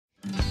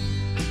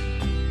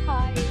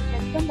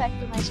back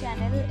to my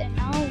channel, and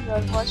now you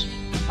are watching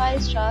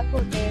 5-star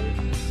hotel.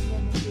 The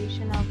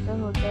location of the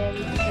hotel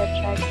is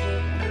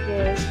attractive and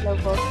guests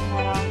love walking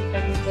around the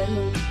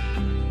neighborhood.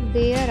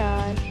 There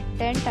are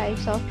 10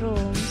 types of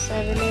rooms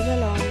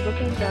available on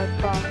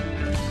booking.com.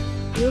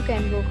 You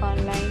can book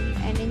online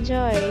and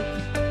enjoy it.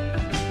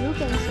 You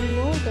can see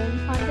more than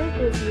 100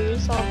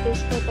 reviews of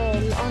this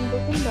hotel on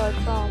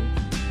booking.com.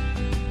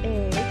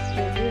 Its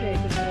review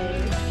rating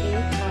is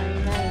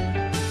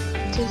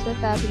 8.9, which is the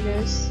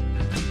fabulous.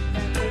 The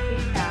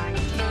check-in time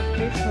of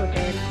this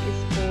hotel is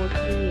 4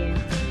 p.m.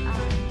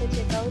 and the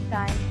checkout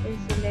time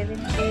is 11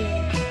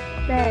 p.m.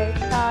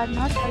 Pets are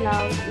not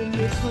allowed in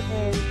this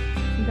hotel.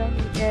 The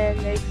hotel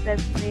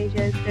accepts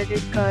major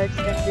credit cards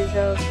and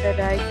reserves the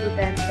right to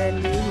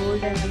temporarily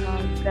hold an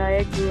amount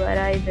prior to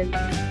arrival.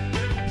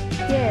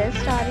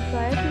 Guests are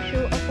required to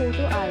show a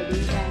photo ID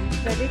and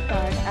credit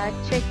card at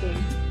check-in.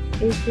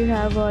 If you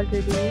have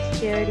already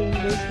stayed in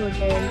this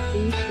hotel,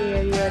 please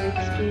share your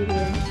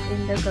experience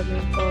in the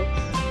comment box.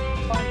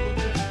 For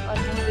booking or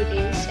more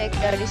details, check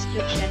the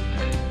description.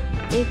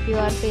 If you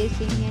are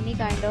facing any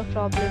kind of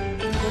problem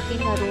in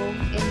booking a room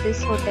in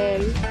this hotel,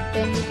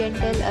 then you can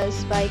tell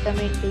us by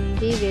commenting.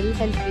 We will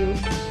help you.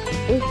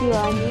 If you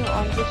are new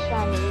on this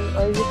channel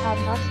or you have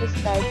not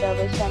subscribed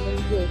our channel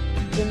yet,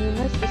 then you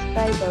must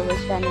subscribe our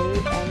channel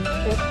and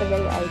press the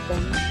bell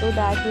icon so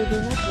that you do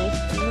not miss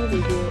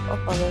any video of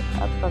our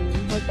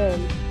upcoming hotel.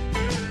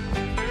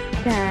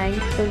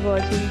 Thanks for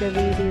watching the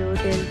video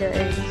till the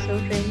end. So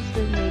friends,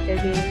 will meet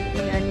again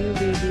in a new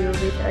video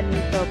with a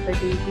new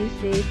property. Be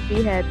safe,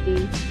 be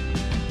happy.